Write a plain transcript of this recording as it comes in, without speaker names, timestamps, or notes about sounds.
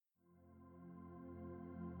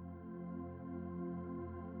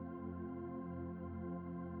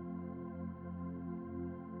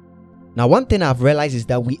Now, one thing I've realized is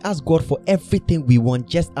that we ask God for everything we want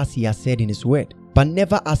just as He has said in His word, but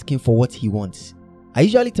never ask Him for what He wants. I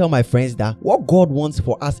usually tell my friends that what God wants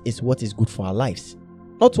for us is what is good for our lives,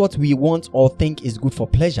 not what we want or think is good for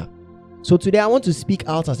pleasure. So today I want to speak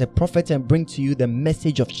out as a prophet and bring to you the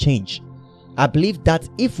message of change. I believe that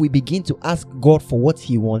if we begin to ask God for what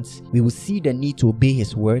He wants, we will see the need to obey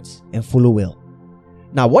His words and follow well.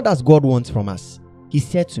 Now, what does God want from us? He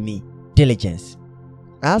said to me, diligence.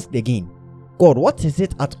 I asked again, God, what is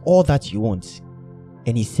it at all that you want?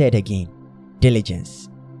 And He said again, diligence.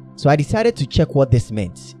 So I decided to check what this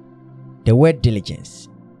meant. The word diligence.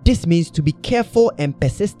 This means to be careful and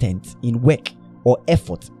persistent in work or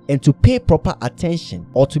effort, and to pay proper attention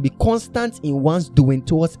or to be constant in one's doing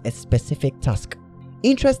towards a specific task.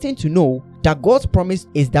 Interesting to know that God's promise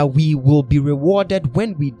is that we will be rewarded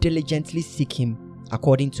when we diligently seek Him,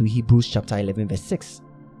 according to Hebrews chapter 11 verse 6.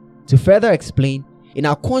 To further explain, in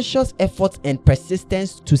our conscious effort and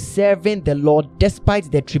persistence to serving the Lord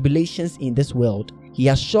despite the tribulations in this world, He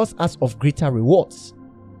assures us of greater rewards.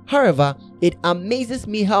 However, it amazes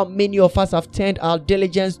me how many of us have turned our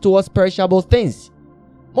diligence towards perishable things.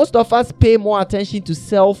 Most of us pay more attention to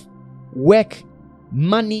self, work,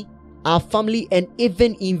 money, our family, and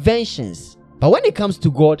even inventions. But when it comes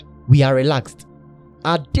to God, we are relaxed.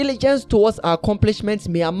 Our diligence towards our accomplishments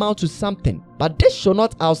may amount to something, but this should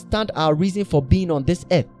not outstand our reason for being on this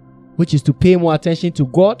earth, which is to pay more attention to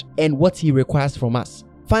God and what He requires from us.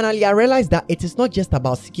 Finally, I realized that it is not just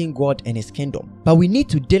about seeking God and His kingdom, but we need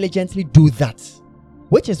to diligently do that,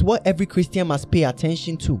 which is what every Christian must pay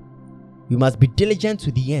attention to. We must be diligent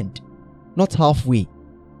to the end, not halfway,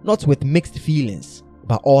 not with mixed feelings,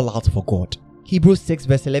 but all out for God. Hebrews 6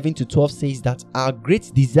 verse 11 to 12 says that our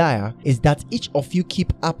great desire is that each of you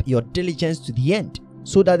keep up your diligence to the end,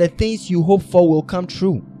 so that the things you hope for will come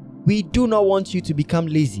true. We do not want you to become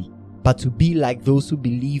lazy, but to be like those who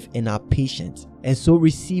believe and are patient, and so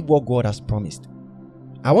receive what God has promised.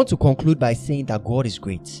 I want to conclude by saying that God is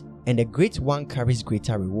great, and the great one carries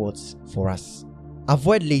greater rewards for us.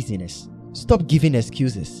 Avoid laziness, stop giving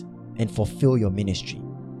excuses, and fulfill your ministry.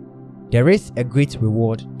 There is a great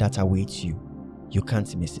reward that awaits you. You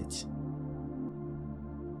can't miss it.